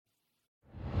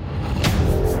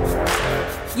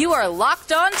You are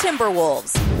Locked On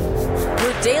Timberwolves,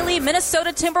 your daily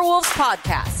Minnesota Timberwolves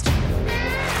podcast.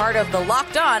 Part of the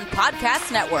Locked On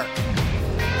Podcast Network.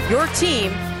 Your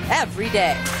team every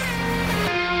day.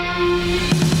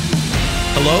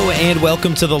 Hello and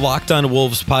welcome to the Locked On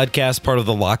Wolves podcast, part of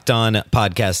the Locked On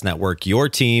Podcast Network. Your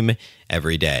team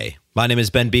every day. My name is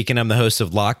Ben Beacon. I'm the host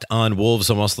of Locked On Wolves.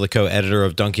 I'm also the co-editor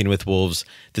of Dunking with Wolves,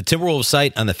 the Timberwolves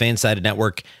site on the Fansided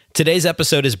Network. Today's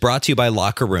episode is brought to you by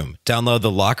Locker Room. Download the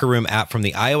Locker Room app from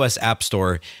the iOS App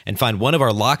Store and find one of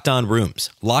our Locked On rooms.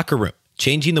 Locker Room,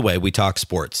 changing the way we talk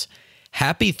sports.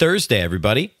 Happy Thursday,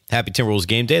 everybody. Happy Timberwolves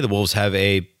game day. The Wolves have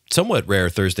a somewhat rare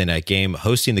Thursday night game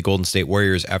hosting the Golden State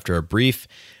Warriors after a brief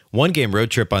one-game road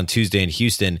trip on Tuesday in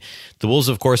Houston. The Wolves,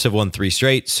 of course, have won 3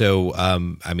 straight. So,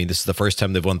 this is the first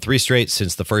time they've won 3 straight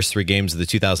since the first 3 games of the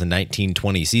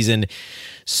 2019-20 season.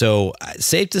 So,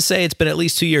 safe to say it's been at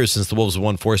least 2 years since the Wolves have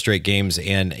won 4 straight games.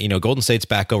 And, Golden State's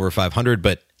back over 500,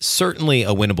 but certainly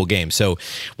a winnable game. So,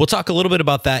 we'll talk a little bit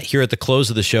about that here at the close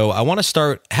of the show. I want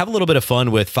to have a little bit of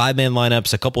fun with 5-man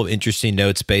lineups, a couple of interesting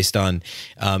notes based on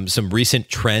some recent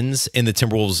trends in the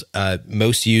Timberwolves'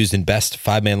 most used and best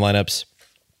 5-man lineups.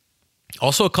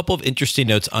 Also, a couple of interesting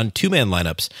notes on 2-man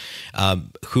lineups,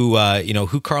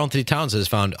 who Karl-Anthony Towns has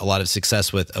found a lot of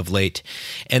success with of late,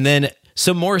 and then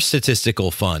some more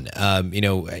statistical fun. I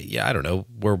don't know.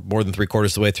 We're more than 3/4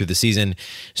 of the way through the season,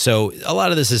 so a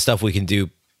lot of this is stuff we can do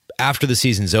after the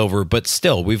season's over, but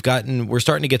still, we're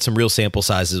starting to get some real sample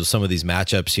sizes of some of these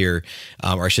matchups here,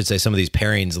 or I should say some of these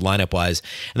pairings lineup-wise.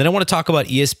 And then I want to talk about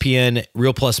ESPN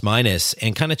Real-Plus Minus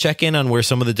and kind of check in on where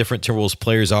some of the different Timberwolves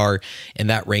players are in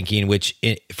that ranking, which,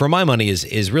 for my money,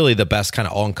 is really the best kind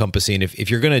of all-encompassing.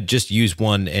 If you're going to just use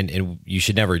one, and you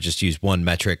should never just use one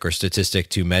metric or statistic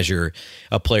to measure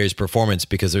a player's performance,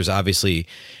 because there's obviously,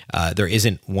 there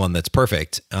isn't one that's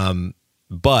perfect.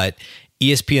 But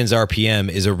ESPN's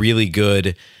RPM is a really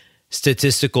good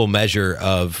statistical measure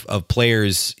of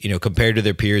players, compared to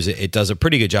their peers. It does a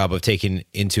pretty good job of taking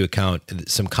into account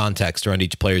some context around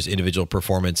each player's individual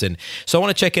performance. And so I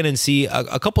want to check in and see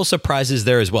a couple surprises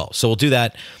there as well. So we'll do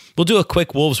that. We'll do a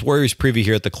quick Wolves-Warriors preview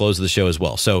here at the close of the show as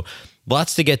well. So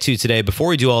lots to get to today. Before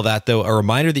we do all that, though, a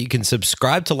reminder that you can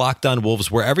subscribe to Locked On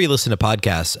Wolves wherever you listen to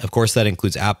podcasts. Of course, that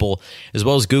includes Apple, as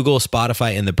well as Google,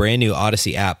 Spotify, and the brand new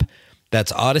Odyssey app.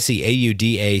 That's Odyssey,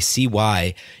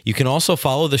 Audacy. You can also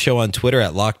follow the show on Twitter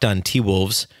at Locked On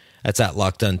T-Wolves. That's at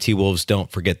Locked On T-Wolves.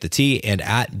 Don't forget the T. And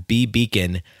at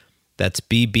B-Beacon. That's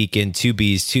B-Beacon, 2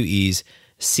 B's, 2 E's,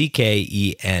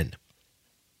 C-K-E-N.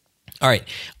 All right.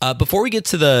 Before we get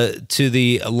to the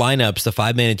lineups, the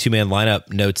 5-man and 2-man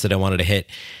lineup notes that I wanted to hit,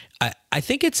 I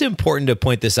think it's important to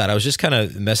point this out. I was just kind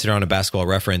of messing around a Basketball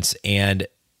Reference, and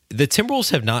the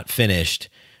Timberwolves have not finished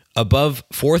above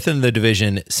 4th in the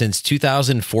division since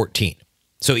 2014.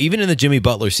 So even in the Jimmy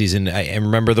Butler season, I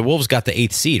remember the Wolves got the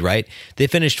 8th seed, right? They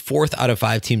finished 4th out of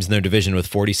 5 teams in their division with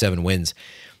 47 wins.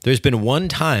 There's been one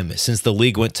time since the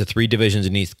league went to 3 divisions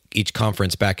in each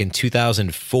conference back in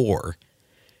 2004.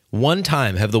 One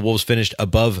time have the Wolves finished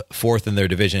above 4th in their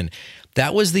division.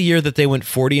 That was the year that they went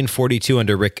 40-42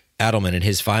 under Rick Adelman in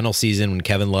his final season, when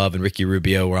Kevin Love and Ricky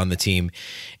Rubio were on the team,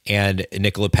 and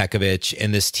Nikola Pekovic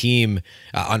and this team,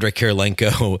 Andrei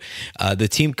Kirilenko. The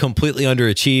team completely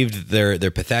underachieved their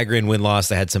Pythagorean win-loss.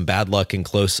 They had some bad luck in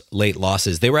close late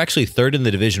losses. They were actually 3rd in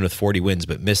the division with 40 wins,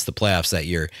 but missed the playoffs that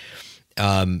year.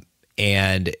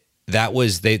 And that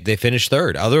was they finished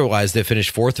 3rd. Otherwise, they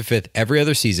finished 4th or 5th every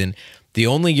other season. The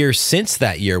only year since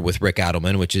that year with Rick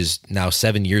Adelman, which is now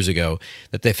 7 years ago,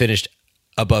 that they finished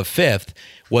above 5th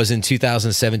was in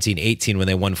 2017-18 when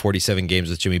they won 47 games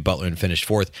with Jimmy Butler and finished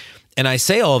 4th. And I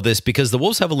say all of this because the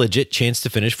Wolves have a legit chance to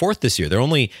finish 4th this year. They're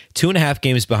only 2.5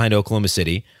 games behind Oklahoma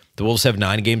City. The Wolves have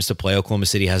 9 games to play. Oklahoma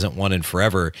City hasn't won in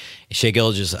forever. Shai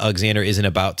Gilgeous-Alexander isn't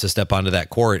about to step onto that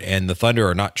court, and the Thunder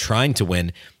are not trying to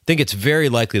win. I think it's very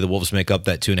likely the Wolves make up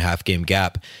that 2.5 game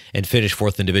gap and finish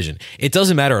 4th in division. It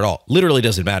doesn't matter at all. Literally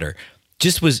doesn't matter.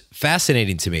 Just was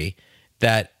fascinating to me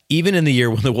that even in the year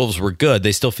when the Wolves were good,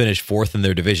 they still finished 4th in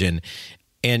their division.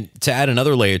 And to add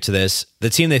another layer to this, the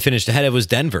team they finished ahead of was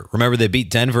Denver. Remember, they beat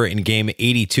Denver in game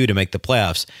 82 to make the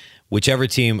playoffs. Whichever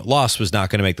team lost was not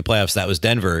going to make the playoffs. That was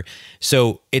Denver.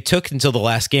 So it took until the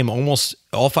last game. Almost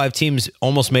all 5 teams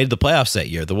almost made the playoffs that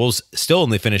year. The Wolves still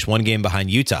only finished 1 game behind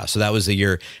Utah. So that was the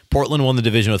year Portland won the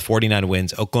division with 49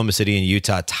 wins. Oklahoma City and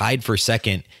Utah tied for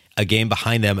second, a game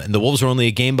behind them. And the Wolves were only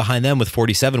a game behind them with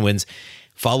 47 wins,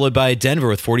 followed by Denver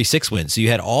with 46 wins. So you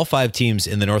had all 5 teams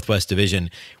in the Northwest Division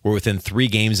were within 3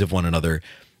 games of one another,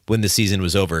 when the season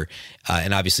was over.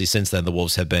 And obviously since then, the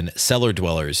Wolves have been cellar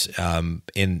dwellers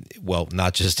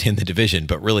not just in the division,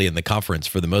 but really in the conference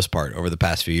for the most part over the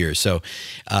past few years. So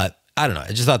I don't know.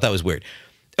 I just thought that was weird.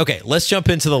 Okay, let's jump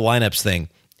into the lineups thing.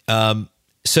 As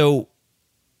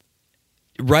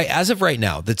of right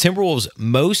now, the Timberwolves'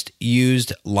 most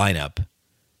used lineup,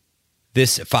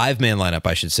 this 5-man lineup,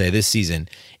 I should say, this season,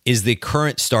 is the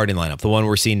current starting lineup, the one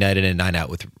we're seeing night in and night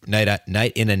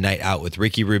out with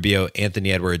Ricky Rubio,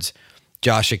 Anthony Edwards,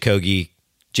 Josh Okogie,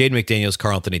 Jaden McDaniels,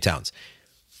 Karl Anthony Towns.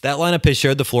 That lineup has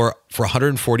shared the floor for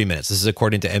 140 minutes. This is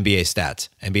according to NBA stats,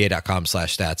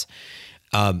 nba.com/stats.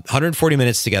 140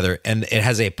 minutes together, and it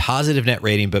has a positive net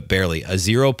rating, but barely. A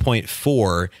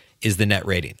 0.4 is the net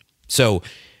rating. So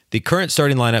the current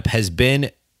starting lineup has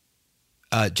been,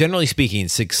 generally speaking,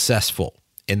 successful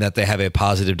in that they have a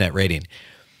positive net rating.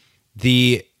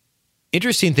 The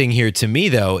interesting thing here to me,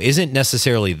 though, isn't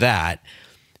necessarily that,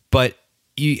 but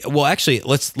let's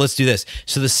do this.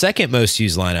 So the second most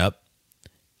used lineup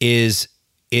is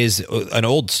an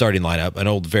old starting lineup, an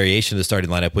old variation of the starting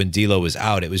lineup when D'Lo was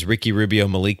out. It was Ricky Rubio,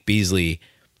 Malik Beasley,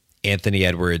 Anthony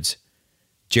Edwards,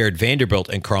 Jared Vanderbilt,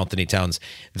 and Karl Anthony Towns.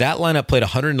 That lineup played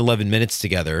 111 minutes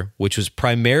together, which was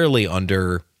primarily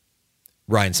under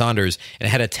Ryan Saunders, and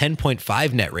had a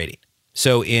 10.5 net rating.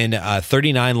 So in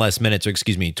 29 less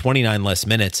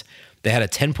minutes, they had a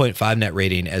 10.5 net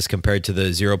rating as compared to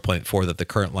the 0.4 that the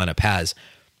current lineup has.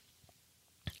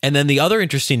 And then the other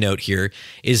interesting note here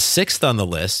is sixth on the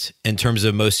list in terms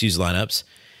of most used lineups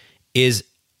is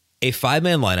a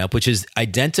 5-man lineup, which is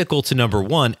identical to number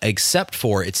 1, except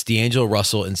for it's D'Angelo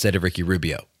Russell instead of Ricky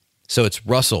Rubio. So it's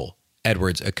Russell,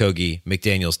 Edwards, Okogie,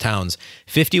 McDaniels, Towns,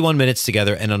 51 minutes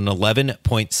together and an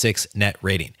 11.6 net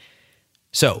rating.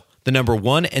 So the number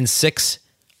 1 and 6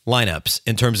 lineups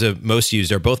in terms of most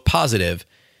used are both positive.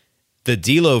 The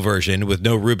D'Lo version with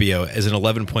no Rubio is an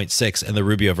 11.6 and the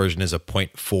Rubio version is a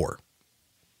 0.4.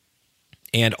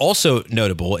 And also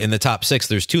notable in the top 6,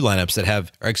 there's 3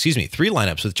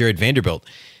 lineups with Jared Vanderbilt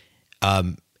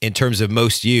in terms of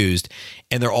most used,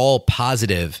 and they're all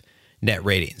positive net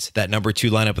ratings. That number 2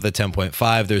 lineup with a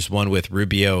 10.5, there's one with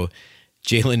Rubio,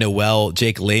 Jalen Noel,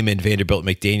 Jake Layman, Vanderbilt,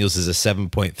 McDaniels is a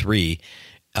 7.3.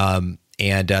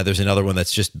 And there's another one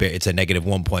that's it's a negative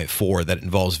 1.4 that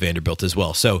involves Vanderbilt as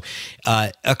well. So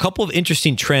a couple of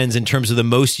interesting trends in terms of the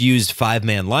most used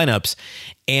 5-man lineups.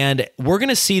 And we're going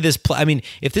to see this.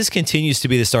 If this continues to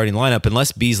be the starting lineup,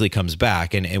 unless Beasley comes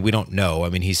back, and we don't know.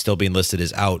 He's still being listed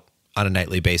as out on a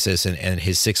nightly basis, and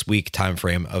his 6-week time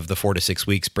frame of the 4 to 6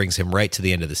 weeks brings him right to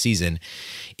the end of the season.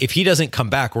 If he doesn't come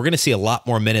back, we're going to see a lot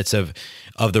more minutes of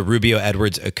the Rubio,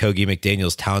 Edwards, Okogie,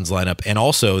 McDaniels, Towns lineup, and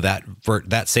also that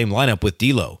same lineup with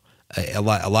D'Lo. A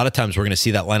lot of times we're going to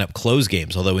see that lineup close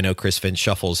games, although we know Chris Finch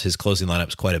shuffles his closing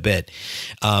lineups quite a bit.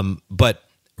 But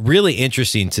really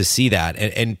interesting to see that,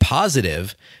 and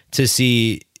positive to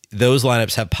see those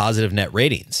lineups have positive net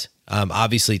ratings.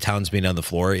 Obviously, Towns being on the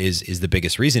floor is the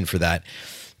biggest reason for that.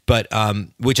 But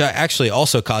which actually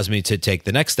also caused me to take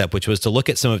the next step, which was to look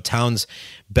at some of Towns'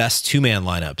 best 2-man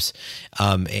lineups.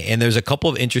 And there's a couple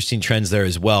of interesting trends there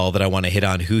as well that I want to hit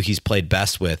on who he's played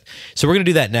best with. So we're going to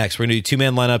do that next. We're going to do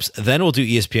 2-man lineups. Then we'll do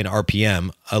ESPN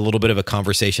RPM, a little bit of a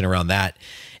conversation around that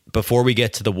before we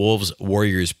get to the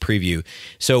Wolves-Warriors preview.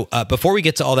 So before we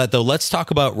get to all that, though, let's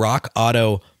talk about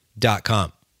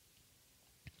rockauto.com.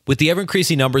 With the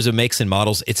ever-increasing numbers of makes and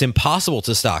models, it's impossible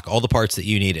to stock all the parts that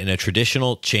you need in a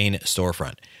traditional chain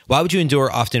storefront. Why would you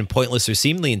endure often pointless or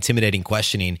seemingly intimidating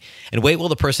questioning and wait while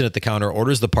the person at the counter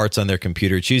orders the parts on their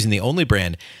computer, choosing the only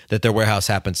brand that their warehouse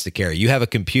happens to carry? You have a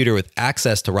computer with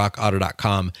access to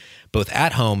rockauto.com, both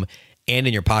at home and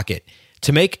in your pocket.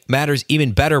 To make matters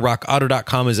even better,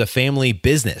 rockauto.com is a family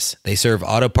business. They serve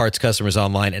auto parts customers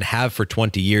online and have for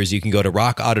 20 years. You can go to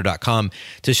rockauto.com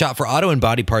to shop for auto and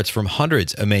body parts from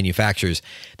hundreds of manufacturers.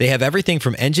 They have everything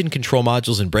from engine control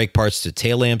modules and brake parts to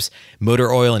tail lamps,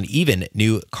 motor oil, and even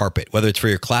new carpet. Whether it's for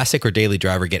your classic or daily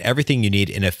driver, get everything you need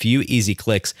in a few easy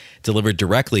clicks delivered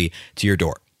directly to your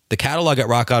door. The catalog at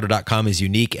rockauto.com is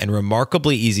unique and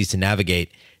remarkably easy to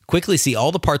navigate. Quickly see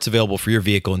all the parts available for your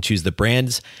vehicle and choose the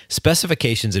brands,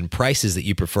 specifications, and prices that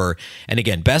you prefer. And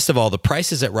again, best of all, the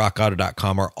prices at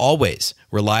rockauto.com are always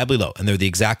reliably low, and they're the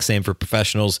exact same for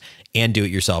professionals and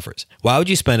do-it-yourselfers. Why would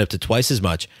you spend up to twice as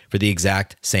much for the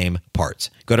exact same parts?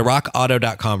 Go to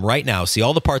rockauto.com right now, see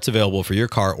all the parts available for your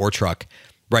car or truck.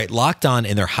 Right, Locked On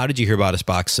in their How Did You Hear About Us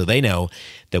box so they know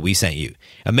that we sent you.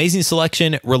 Amazing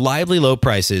selection, reliably low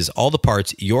prices, all the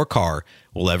parts your car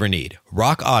will ever need.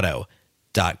 rockauto.com.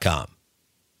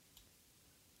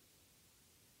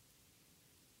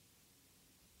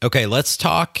 Okay, let's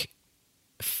talk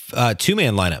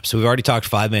two-man lineups. We've already talked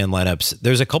five-man lineups.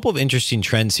 There's a couple of interesting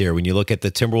trends here when you look at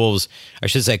the Timberwolves. I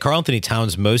should say Karl Anthony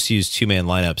Towns most used two-man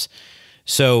lineups.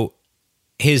 So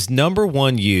his number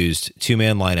one used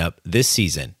two-man lineup this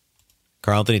season,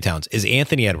 Karl Anthony Towns, is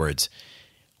Anthony Edwards.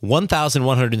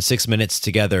 1,106 minutes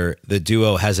together, the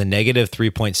duo has a negative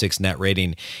 3.6 net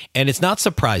rating. And it's not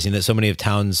surprising that so many of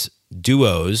Towns'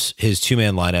 duos, his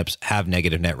two-man lineups, have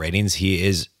negative net ratings. He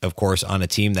is, of course, on a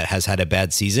team that has had a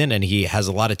bad season, and he has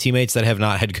a lot of teammates that have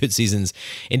not had good seasons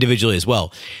individually as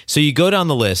well. So you go down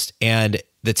the list, and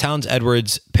the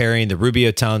Towns-Edwards pairing, the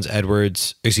Rubio-Towns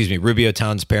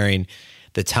pairing,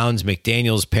 the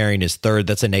Towns-McDaniels pairing is third.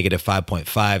 That's a negative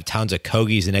 5.5.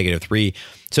 Towns-Okogie is a negative 3.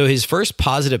 So his first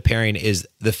positive pairing is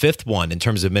the fifth one in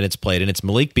terms of minutes played, and it's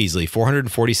Malik Beasley,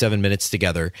 447 minutes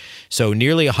together. So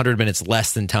nearly 100 minutes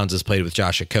less than Towns has played with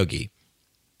Josh Okogie.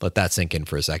 Let that sink in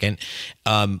for a second.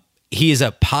 He is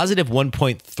a positive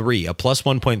 1.3, a plus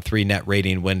 1.3 net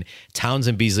rating when Towns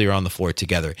and Beasley are on the floor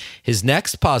together. His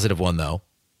next positive one, though,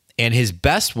 and his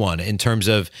best one in terms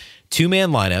of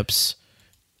two-man lineups,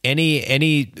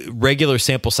 any regular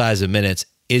sample size of minutes,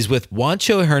 is with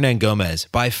Juancho Hernan-Gomez,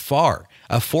 by far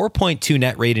a 4.2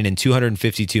 net rating in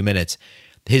 252 minutes.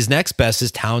 His next best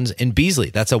is Towns and Beasley.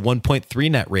 That's a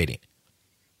 1.3 net rating.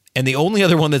 And the only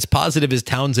other one that's positive is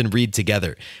Towns and Reed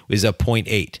together, is a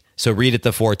 0.8. So Reed at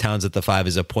the 4, Towns at the 5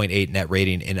 is a 0.8 net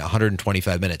rating in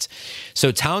 125 minutes.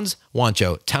 So Towns,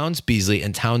 Juancho, Towns, Beasley,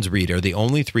 and Towns, Reed are the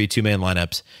only three two-man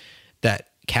lineups that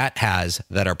Cat has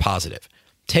that are positive.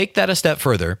 Take that a step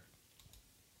further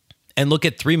and look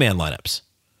at three-man lineups.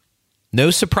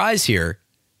 No surprise here.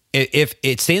 If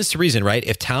it stands to reason, right?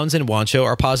 If Towns and Juancho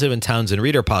are positive and Towns and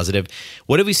Reed are positive,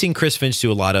 what have we seen Chris Finch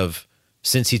do a lot of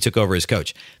since he took over as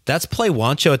coach? That's play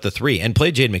Juancho at the 3 and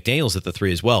play Jaden McDaniels at the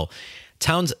 3 as well.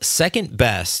 Towns' second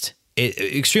best,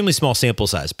 extremely small sample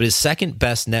size, but his second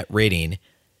best net rating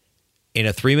in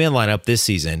a three-man lineup this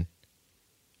season,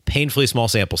 painfully small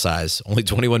sample size, only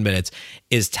 21 minutes,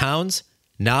 is Towns,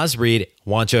 Naz Reid,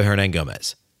 Juancho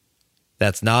Hernan-Gomez.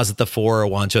 That's Naz at the 4,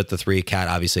 Juancho at the 3, Cat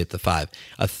obviously at the 5.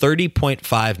 A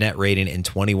 30.5 net rating in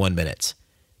 21 minutes.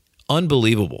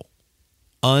 Unbelievable.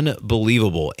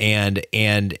 Unbelievable. And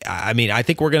I mean, I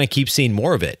think we're going to keep seeing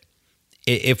more of it.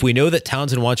 If we know that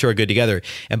Towns and Juancho are good together,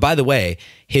 and by the way,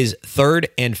 his third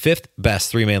and fifth best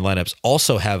three-man lineups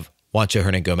also have Juancho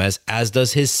Hernan-Gomez, as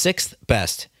does his sixth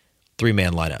best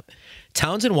three-man lineup.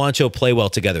 Towns and Juancho play well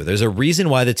together. There's a reason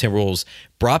why the Timberwolves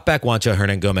brought back Juancho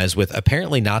Hernan-Gomez with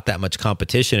apparently not that much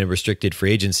competition in restricted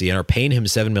free agency and are paying him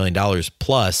 $7 million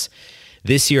plus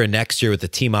this year and next year with the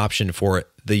team option for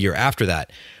the year after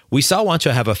that. We saw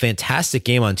Juancho have a fantastic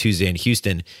game on Tuesday in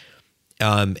Houston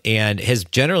and has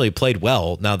generally played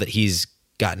well now that he's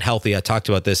gotten healthy. I talked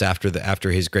about this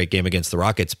after his great game against the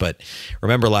Rockets, but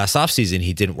remember last offseason,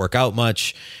 he didn't work out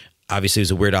much. Obviously, it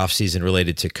was a weird offseason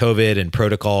related to COVID and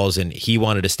protocols, and he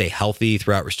wanted to stay healthy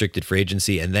throughout restricted free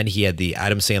agency. And then he had the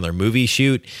Adam Sandler movie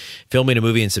shoot, filming a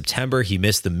movie in September. He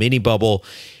missed the mini bubble.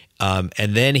 And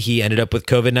then he ended up with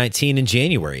COVID-19 in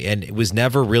January, and it was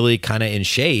never really kind of in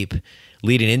shape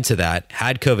leading into that.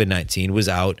 Had COVID-19, was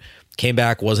out, came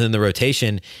back, wasn't in the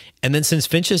rotation. And then since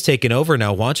Finch has taken over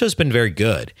now, Juancho's been very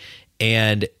good.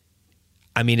 And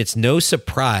I mean, it's no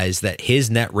surprise that his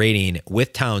net rating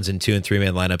with Towns in 2 and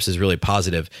 3-man lineups is really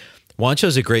positive.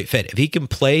 Juancho's a great fit. If he can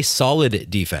play solid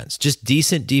defense, just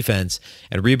decent defense,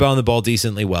 and rebound the ball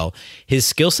decently well, his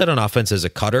skill set on offense as a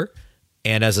cutter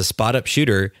and as a spot-up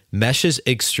shooter meshes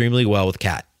extremely well with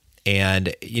Cat.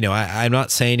 And, you know, I'm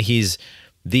not saying he's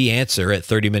the answer at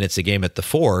 30 minutes a game at the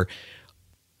 4,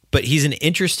 but he's an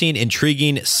interesting,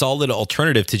 intriguing, solid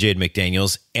alternative to Jaden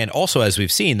McDaniels. And also, as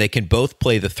we've seen, they can both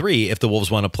play the 3 if the Wolves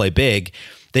want to play big.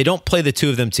 They don't play the two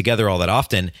of them together all that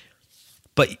often.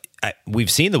 But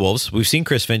we've seen the Wolves. We've seen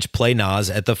Chris Finch play Naz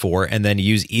at the 4 and then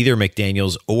use either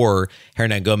McDaniels or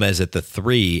Hernan-Gomez at the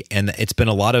 3. And it's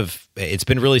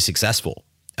been really successful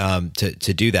to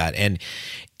do that. And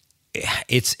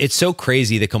it's so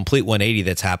crazy, the complete 180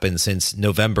 that's happened since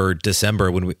November,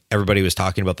 December, when everybody was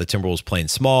talking about the Timberwolves playing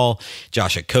small,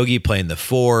 Josh Okogie playing the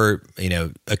 4, you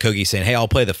know, Okogie saying, hey, I'll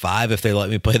play the 5 if they let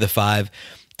me play the 5.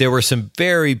 There were some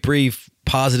very brief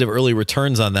positive early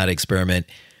returns on that experiment,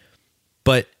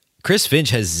 but Chris Finch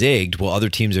has zigged while other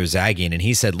teams are zagging, and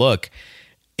he said, look,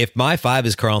 if my 5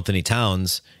 is Karl Anthony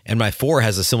Towns and my 4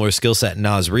 has a similar skill set in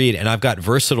Naz Reid, and I've got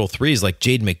versatile 3s like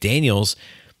Jaden McDaniels,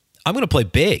 I'm going to play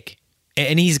big.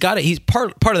 And he's got it. He's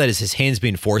part of that is his hands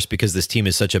being forced because this team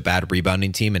is such a bad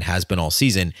rebounding team and has been all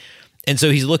season. And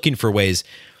so he's looking for ways.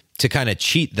 kind of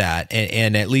cheat that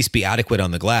and at least be adequate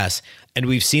on the glass. And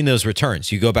we've seen those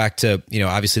returns. You go back to,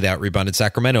 obviously they out-rebounded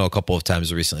Sacramento a couple of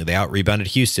times recently. They out-rebounded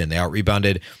Houston. They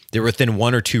were within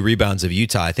 1 or 2 rebounds of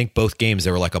Utah. I think both games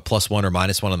they were like a +1 or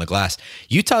 -1 on the glass.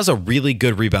 Utah's a really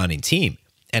good rebounding team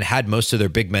and had most of their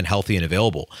big men healthy and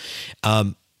available.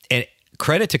 And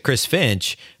credit to Chris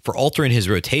Finch for altering his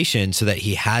rotation so that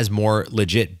he has more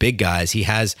legit big guys. He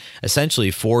has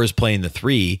essentially 4s playing the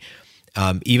 3.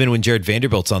 Even when Jared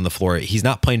Vanderbilt's on the floor, he's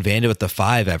not playing Vanderbilt at the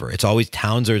 5 ever. It's always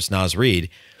Towns or it's Naz Reid.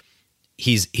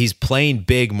 He's playing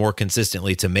big more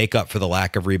consistently to make up for the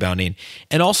lack of rebounding,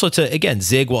 and also to again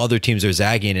zig while other teams are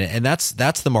zagging, and that's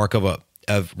the mark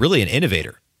of really an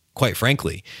innovator, quite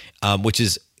frankly, which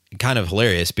is kind of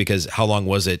hilarious because how long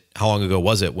ago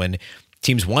was it when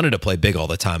teams wanted to play big all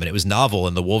the time and it was novel,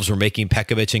 and the Wolves were making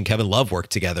Pekovic and Kevin Love work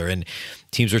together, and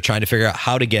teams were trying to figure out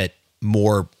how to get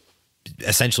more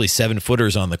essentially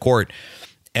 7-footers on the court.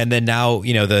 And then now,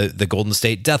 the Golden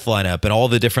State Death lineup and all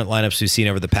the different lineups we've seen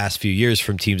over the past few years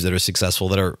from teams that are successful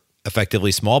that are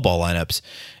effectively small ball lineups.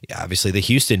 Obviously the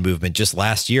Houston movement just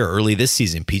last year, early this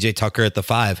season, PJ Tucker at the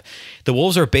 5. The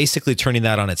Wolves are basically turning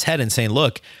that on its head and saying,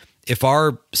 look, if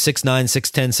our 6'9",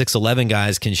 6'10", 6'11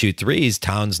 guys can shoot threes,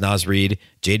 Towns, Naz Reid,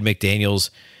 Jade McDaniels,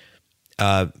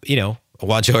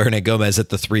 Juancho Hernan-Gomez at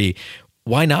the 3,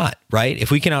 why not, right?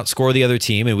 If we can outscore the other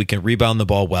team and we can rebound the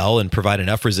ball well and provide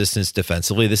enough resistance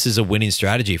defensively, this is a winning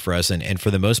strategy for us. And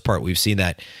for the most part, we've seen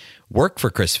that work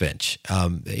for Chris Finch,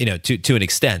 to an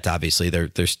extent. Obviously,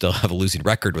 they still have a losing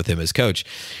record with him as coach.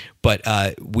 But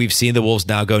we've seen the Wolves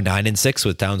now go 9-6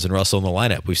 with Towns and Russell in the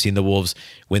lineup. We've seen the Wolves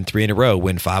win 3 in a row,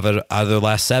 win 5 out of their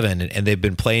last 7, and they've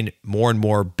been playing more and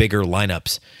more bigger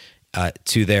lineups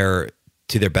to their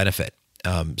benefit.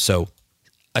 So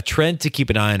a trend to keep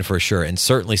an eye on for sure, and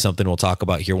certainly something we'll talk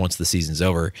about here once the season's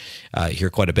over here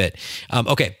quite a bit.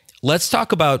 Okay, let's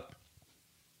talk about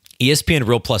ESPN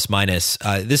Real-Plus Minus.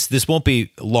 This won't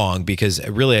be long because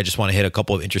really I just want to hit a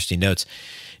couple of interesting notes.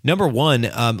 Number one,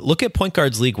 look at point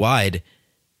guards league-wide.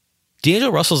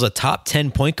 D'Angelo Russell's a top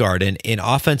 10 point guard in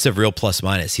offensive Real-Plus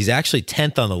Minus. He's actually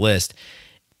 10th on the list.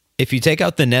 If you take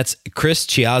out the Nets' Chris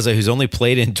Chiazza, who's only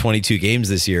played in 22 games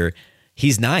this year,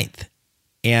 he's 9th.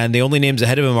 And the only names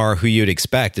ahead of him are who you'd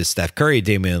expect is Steph Curry,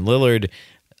 Damian Lillard,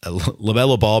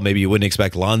 LaMelo Ball, maybe you wouldn't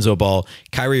expect Lonzo Ball,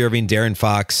 Kyrie Irving, De'Aaron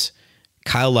Fox,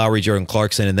 Kyle Lowry, Jordan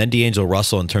Clarkson, and then D'Angelo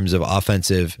Russell in terms of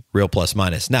offensive Real-Plus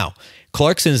Minus. Now,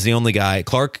 Clarkson's the only guy.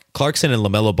 Clarkson and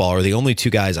LaMelo Ball are the only 2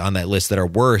 guys on that list that are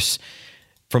worse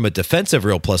from a defensive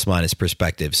Real-Plus Minus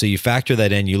perspective. So you factor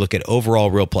that in, you look at overall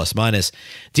Real-Plus Minus.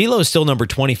 D'Lo is still number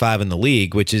 25 in the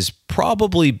league, which is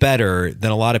probably better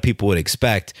than a lot of people would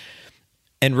expect.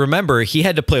 And remember, he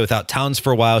had to play without Towns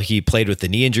for a while. He played with the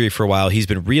knee injury for a while. He's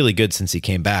been really good since he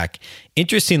came back.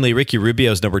 Interestingly, Ricky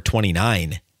Rubio is number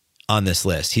 29 on this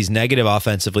list. He's negative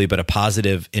offensively, but a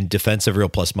positive in defensive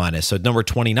Real-Plus Minus. So number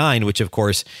 29, which of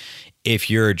course, if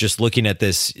you're just looking at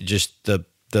this, just the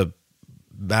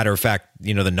matter of fact,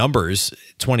 the numbers,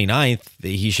 29th,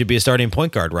 he should be a starting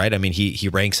point guard, right? I mean, he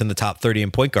ranks in the top 30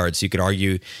 in point guards. So you could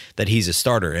argue that he's a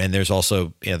starter. And there's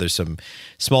also, there's some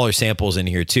smaller samples in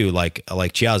here too, like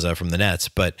Chiazza from the Nets.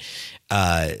 But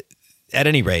at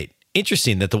any rate,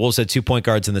 interesting that the Wolves had 2 point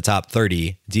guards in the top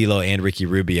 30, D'Lo and Ricky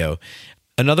Rubio.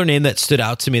 Another name that stood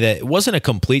out to me that wasn't a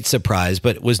complete surprise,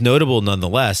 but was notable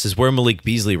nonetheless, is where Malik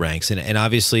Beasley ranks. And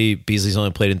obviously, Beasley's only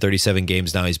played in 37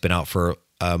 games now. He's been out for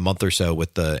a month or so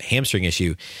with the hamstring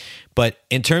issue. But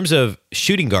in terms of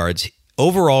shooting guards,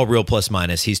 overall Real-Plus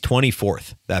Minus, he's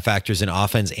 24th. That factors in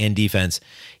offense and defense.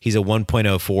 He's a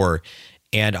 1.04.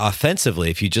 And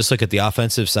offensively, if you just look at the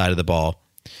offensive side of the ball,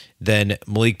 then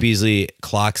Malik Beasley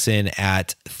clocks in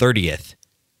at 30th.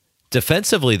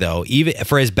 Defensively, though, even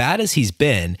for as bad as he's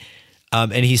been,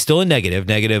 and he's still a negative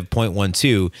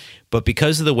 0.12, but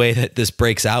because of the way that this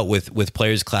breaks out with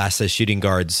players classed as shooting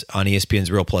guards on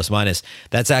ESPN's Real-Plus Minus,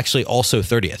 that's actually also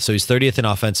 30th. So he's 30th in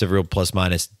offensive Real-Plus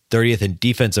Minus, 30th in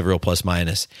defensive Real-Plus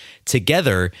Minus.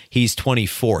 Together, he's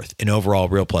 24th in overall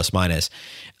Real-Plus Minus,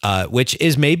 which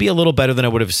is maybe a little better than I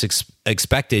would have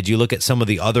expected. You look at some of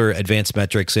the other advanced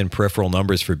metrics and peripheral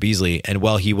numbers for Beasley, and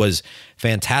while he was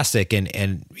fantastic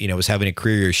and was having a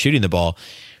career year shooting the ball,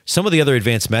 some of the other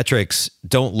advanced metrics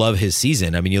don't love his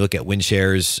season. I mean, you look at win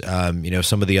shares,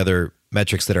 some of the other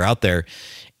metrics that are out there,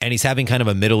 and he's having kind of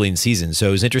a middling season. So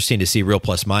it was interesting to see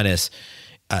Real-Plus Minus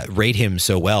rate him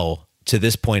so well to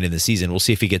this point in the season. We'll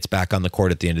see if he gets back on the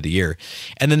court at the end of the year.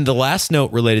 And then the last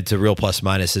note related to Real-Plus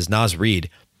Minus is Naz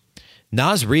Reid.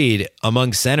 Naz Reid,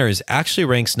 among centers, actually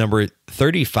ranks number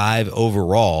 35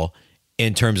 overall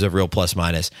in terms of Real-Plus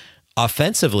Minus.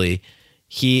 Offensively,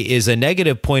 he is a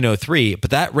negative .03,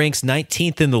 but that ranks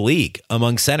 19th in the league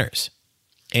among centers.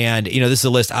 And, this is a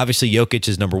list. Obviously, Jokic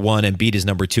is number 1, Embiid is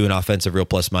number 2 in offensive real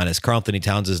plus minus. Karl-Anthony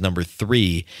Towns is number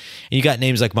 3. And you got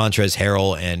names like Montrezl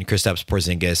Harrell and Kristaps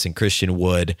Porzingis and Christian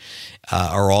Wood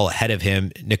are all ahead of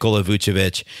him, Nikola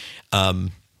Vucevic.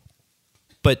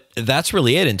 But that's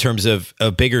really it in terms of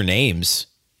bigger names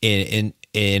in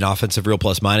offensive real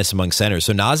plus minus among centers.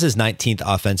 So Naz is 19th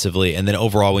offensively, and then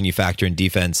overall, when you factor in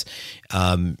defense,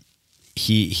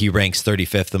 he ranks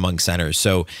 35th among centers.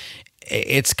 So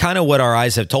it's kind of what our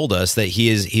eyes have told us, that he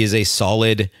is a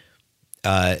solid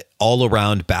all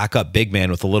around backup big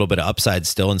man with a little bit of upside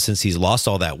still. And since he's lost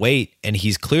all that weight, and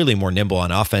he's clearly more nimble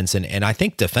on offense, and I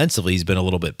think defensively he's been a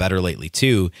little bit better lately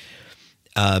too.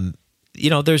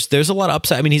 There's a lot of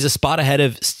upside. I mean, he's a spot ahead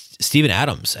of Steven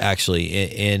Adams, actually,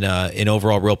 in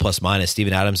overall real plus minus.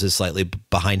 Steven Adams is slightly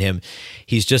behind him.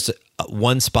 He's just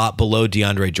one spot below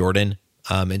DeAndre Jordan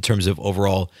in terms of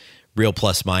overall real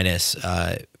plus minus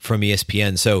from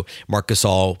ESPN. So Marc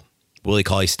Gasol, Willie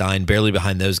Cauley-Stein, barely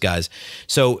behind those guys.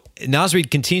 So Naz Reid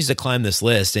continues to climb this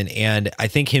list, and I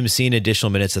think him seeing additional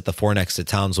minutes at the 4 next to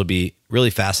Towns will be really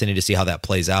fascinating to see how that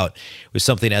plays out. It was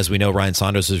something, as we know, Ryan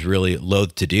Saunders is really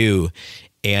loath to do,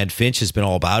 and Finch has been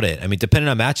all about it. I mean, depending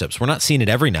on matchups, we're not seeing it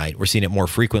every night. We're seeing it more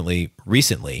frequently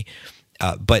recently,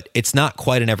 but it's not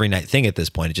quite an every night thing at this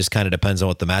point. It just kind of depends on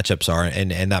what the matchups are,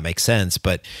 and that makes sense.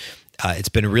 But it's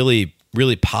been really,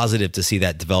 really positive to see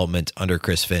that development under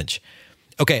Chris Finch.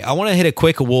 Okay, I want to hit a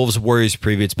quick Wolves-Warriors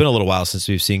preview. It's been a little while since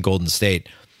we've seen Golden State.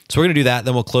 So we're going to do that,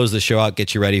 then we'll close the show out,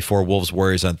 get you ready for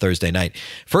Wolves-Warriors on Thursday night.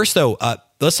 First, though,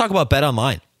 let's talk about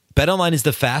BetOnline. BetOnline is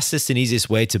the fastest and easiest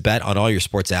way to bet on all your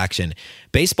sports action.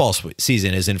 Baseball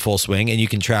season is in full swing, and you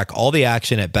can track all the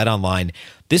action at BetOnline.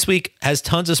 This week has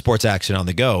tons of sports action on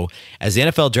the go, as the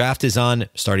NFL Draft is on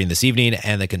starting this evening,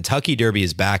 and the Kentucky Derby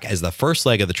is back as the first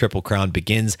leg of the Triple Crown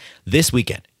begins this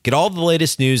weekend. Get all the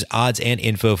latest news, odds, and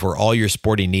info for all your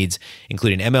sporting needs,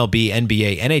 including MLB,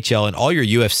 NBA, NHL, and all your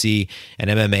UFC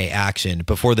and MMA action.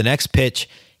 Before the next pitch,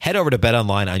 head over to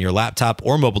BetOnline on your laptop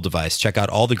or mobile device. Check out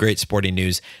all the great sporting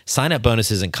news, sign-up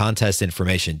bonuses, and contest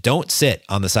information. Don't sit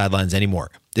on the sidelines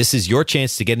anymore. This is your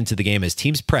chance to get into the game as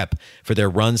teams prep for their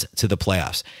runs to the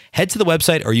playoffs. Head to the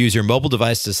website or use your mobile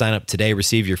device to sign up today.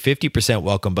 Receive your 50%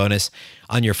 welcome bonus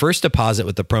on your first deposit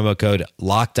with the promo code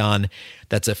LOCKEDON.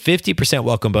 That's a 50%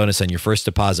 welcome bonus on your first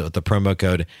deposit with the promo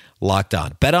code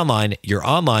LOCKEDON. BetOnline, your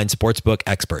online sportsbook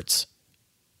experts.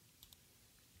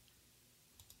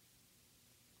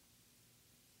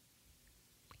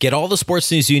 Get all the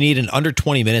sports news you need in under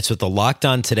 20 minutes with the Locked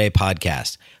On Today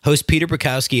podcast. Host Peter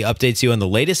Bukowski updates you on the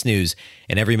latest news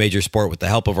in every major sport with the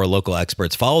help of our local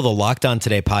experts. Follow the Locked On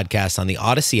Today podcast on the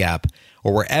Odyssey app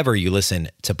or wherever you listen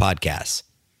to podcasts.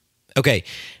 Okay,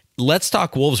 let's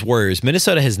talk Wolves-Warriors.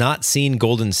 Minnesota has not seen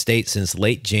Golden State since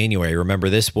late January. Remember,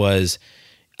 this was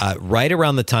right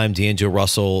around the time D'Angelo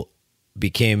Russell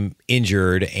became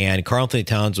injured and Karl-Anthony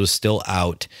Towns was still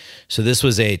out. So this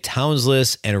was a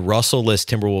Townsless and Russell-less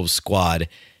Timberwolves squad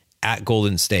at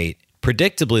Golden State.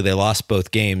 Predictably, they lost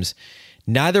both games.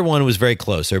 Neither one was very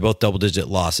close. They were both double-digit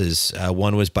losses.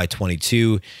 One was by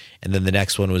 22, and then the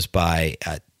next one was by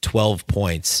 12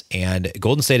 points. And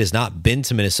Golden State has not been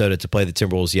to Minnesota to play the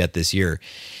Timberwolves yet this year.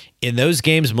 In those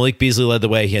games, Malik Beasley led the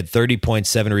way. He had 30 points,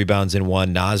 7 rebounds in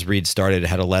one. Naz Reid started,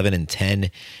 had 11 and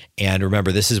 10. And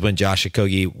remember, this is when Josh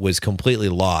Okogie was completely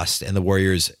lost, and the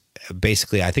Warriors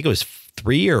basically, I think it was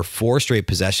 3 or 4 straight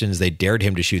possessions, they dared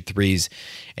him to shoot threes,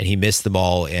 and he missed them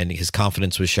all, and his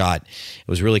confidence was shot. It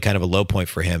was really kind of a low point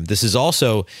for him. This is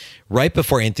also right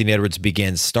before Anthony Edwards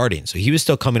began starting, so he was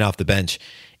still coming off the bench.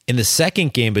 In the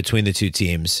second game between the two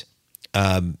teams,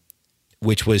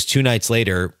 which was 2 nights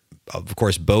later, of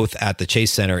course, both at the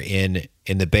Chase Center in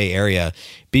the Bay Area,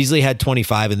 Beasley had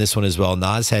 25 in this one as well.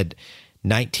 Naz had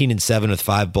 19 and 7 with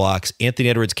 5 blocks. Anthony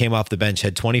Edwards came off the bench,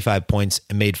 had 25 points,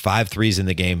 and made 5 threes in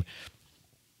the game,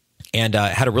 and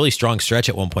had a really strong stretch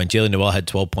at one point. Jalen Noel had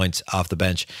 12 points off the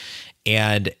bench.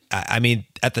 And I mean,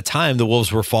 at the time, the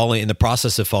Wolves were falling in the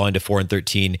process of falling to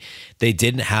 4-13. They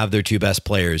didn't have their 2 best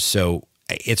players, so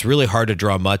it's really hard to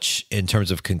draw much in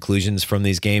terms of conclusions from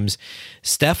these games.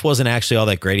 Steph wasn't actually all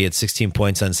that great. He had 16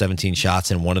 points on 17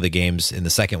 shots in one of the games in the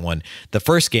second one. The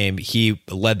first game, he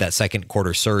led that second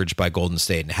quarter surge by Golden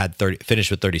State and had finished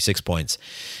with 36 points.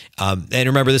 And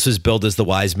remember, this was billed as the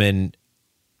Wiseman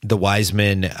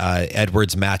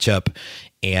Edwards matchup.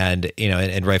 And,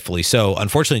 and rightfully so.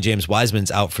 Unfortunately, James Wiseman's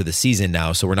out for the season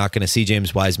now, so we're not going to see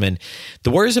James Wiseman.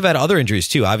 The Warriors have had other injuries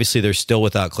too. Obviously, they're still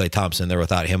without Klay Thompson. They're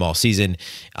without him all season.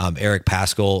 Eric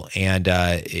Paschall, and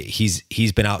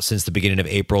he's been out since the beginning of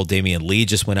April. Damian Lee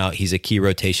just went out. He's a key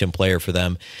rotation player for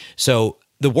them. So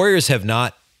the Warriors have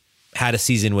not had a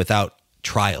season without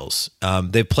trials.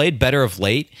 They've played better of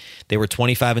late. They were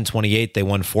 25-28. They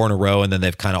won 4 in a row, and then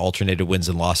they've kind of alternated wins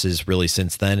and losses really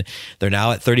since then. They're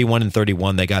now at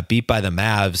 31-31. They got beat by the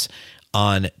Mavs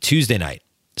on Tuesday night.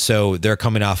 So they're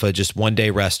coming off of just 1 day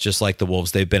rest, just like the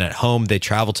Wolves. They've been at home. They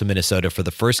traveled to Minnesota for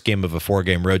the first game of a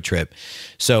 4-game road trip.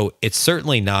 So it's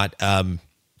certainly not,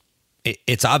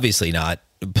 it's obviously not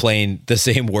playing the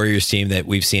same Warriors team that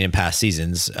we've seen in past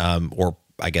seasons, or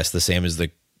I guess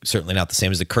certainly not the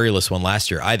same as the Curryless one last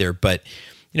year either. But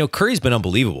Curry's been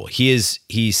unbelievable.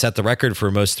 He set the record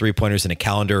for most 3-pointers in a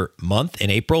calendar month in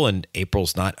April, and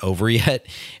April's not over yet.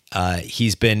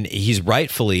 He's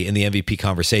rightfully in the MVP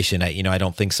conversation. I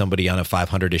don't think somebody on a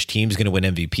 500-ish team is going to win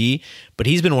MVP, but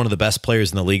he's been one of the best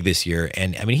players in the league this year.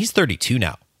 And I mean, he's 32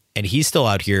 now, and he's still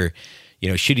out here,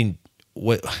 shooting.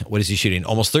 What is he shooting?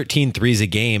 Almost 13 threes a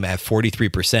game at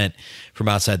 43% from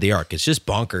outside the arc. It's just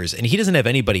bonkers. And he doesn't have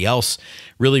anybody else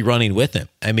really running with him.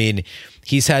 I mean,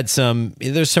 there's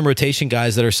some rotation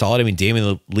guys that are solid. I mean,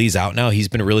 Damian Lee's out now. He's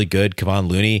been really good. Kevon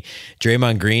Looney,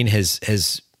 Draymond Green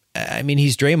he's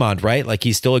Draymond, right? Like,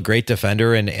 he's still a great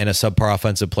defender and a subpar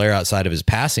offensive player outside of his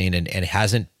passing, and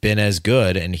hasn't been as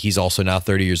good. And he's also now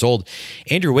 30 years old.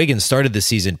 Andrew Wiggins started the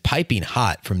season piping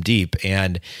hot from deep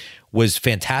and was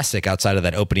fantastic outside of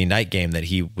that opening night game that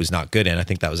he was not good in. I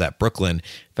think that was at Brooklyn,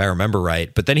 if I remember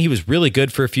right. But then he was really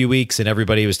good for a few weeks, and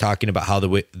everybody was talking about how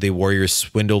the Warriors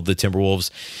swindled the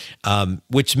Timberwolves,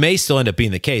 which may still end up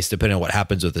being the case depending on what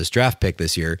happens with this draft pick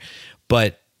this year.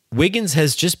 But Wiggins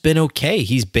has just been okay.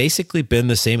 He's basically been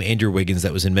the same Andrew Wiggins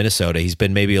that was in Minnesota. He's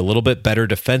been maybe a little bit better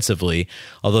defensively,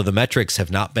 although the metrics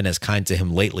have not been as kind to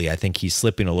him lately. I think he's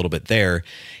slipping a little bit there.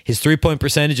 His 3-point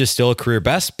percentage is still a career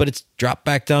best, but it's dropped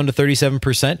back down to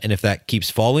 37%. And if that keeps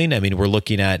falling, I mean, we're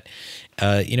looking at,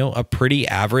 a pretty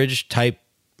average type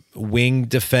wing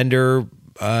defender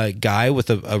guy with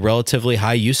a relatively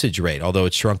high usage rate, although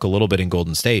it's shrunk a little bit in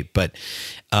Golden State. But,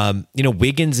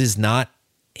 Wiggins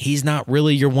he's not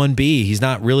really your 1B. He's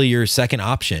not really your second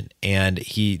option. And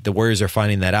the Warriors are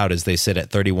finding that out as they sit at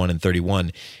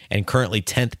 31-31 and currently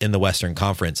 10th in the Western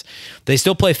Conference. They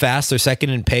still play fast. They're second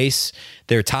in pace.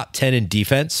 They're top 10 in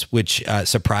defense, which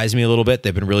surprised me a little bit.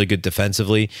 They've been really good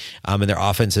defensively, and their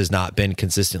offense has not been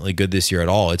consistently good this year at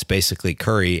all. It's basically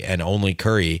Curry and only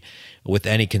Curry with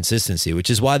any consistency, which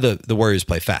is why the Warriors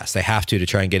play fast. They have to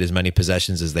try and get as many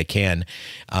possessions as they can,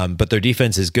 but their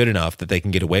defense is good enough that they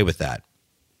can get away with that.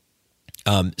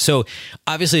 So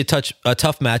obviously a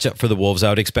tough matchup for the Wolves. I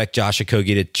would expect Josh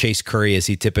Okogie to chase Curry as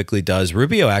he typically does.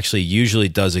 Rubio actually usually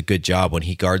does a good job when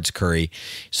he guards Curry.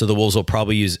 So the Wolves will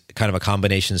probably use kind of a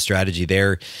combination strategy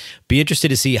there. Be interested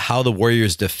to see how the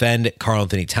Warriors defend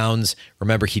Karl-Anthony Towns.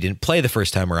 Remember, he didn't play the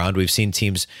first time around. We've seen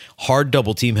teams hard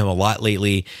double team him a lot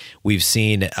lately. We've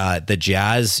seen the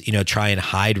Jazz, try and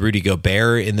hide Rudy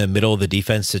Gobert in the middle of the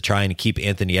defense to try and keep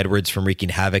Anthony Edwards from wreaking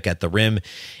havoc at the rim,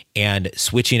 and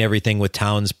switching everything with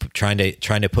Towns, trying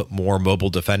to put more mobile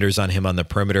defenders on him on the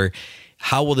perimeter.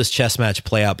 How will this chess match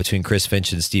play out between Chris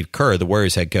Finch and Steve Kerr, the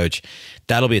Warriors head coach?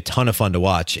 That'll be a ton of fun to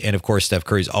watch. And of course, Steph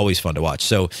Curry's always fun to watch.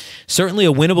 So certainly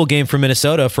a winnable game for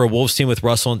Minnesota for a Wolves team with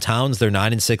Russell and Towns. They're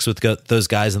 9-6 with those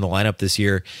guys in the lineup this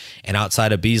year. And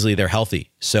outside of Beasley, they're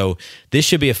healthy. So this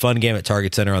should be a fun game at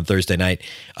Target Center on Thursday night.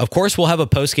 Of course, we'll have a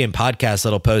post-game podcast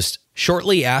that'll post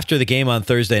shortly after the game on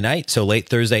Thursday night. So late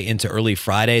Thursday into early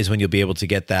Friday is when you'll be able to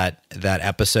get that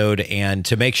episode. And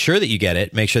to make sure that you get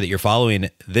it, make sure that you're following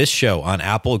this show on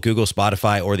Apple, Google,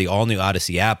 Spotify, or the all-new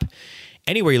Odyssey app.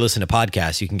 Anywhere you listen to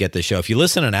podcasts, you can get this show. If you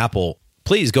listen on Apple,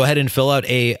 please go ahead and fill out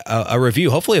a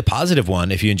review, hopefully a positive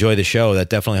one. If you enjoy the show,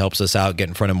 that definitely helps us out, get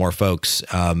in front of more folks.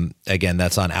 Again,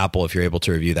 that's on Apple. If you're able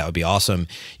to review, that would be awesome.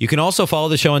 You can also follow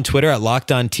the show on Twitter at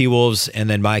LockedOnTWolves, and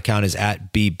then my account is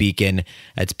at BBeacon.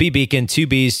 That's BBeacon, 2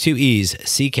 B's, 2 E's,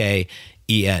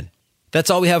 CKEN. That's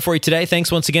all we have for you today.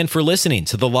 Thanks once again for listening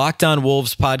to the Locked On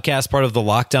Wolves podcast, part of the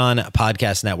Locked On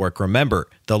Podcast Network. Remember,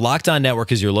 the Locked On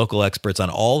Network is your local experts on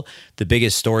all the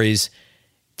biggest stories.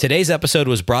 Today's episode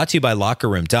was brought to you by Locker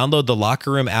Room. Download the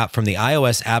Locker Room app from the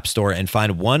iOS App Store and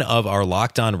find one of our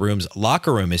Locked On rooms.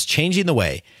 Locker Room is changing the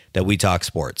way that we talk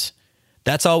sports.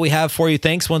 That's all we have for you.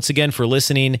 Thanks once again for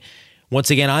listening.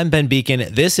 Once again, I'm Ben Beacon.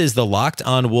 This is the Locked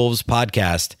On Wolves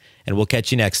podcast, and we'll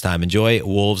catch you next time. Enjoy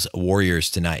Wolves Warriors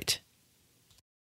tonight.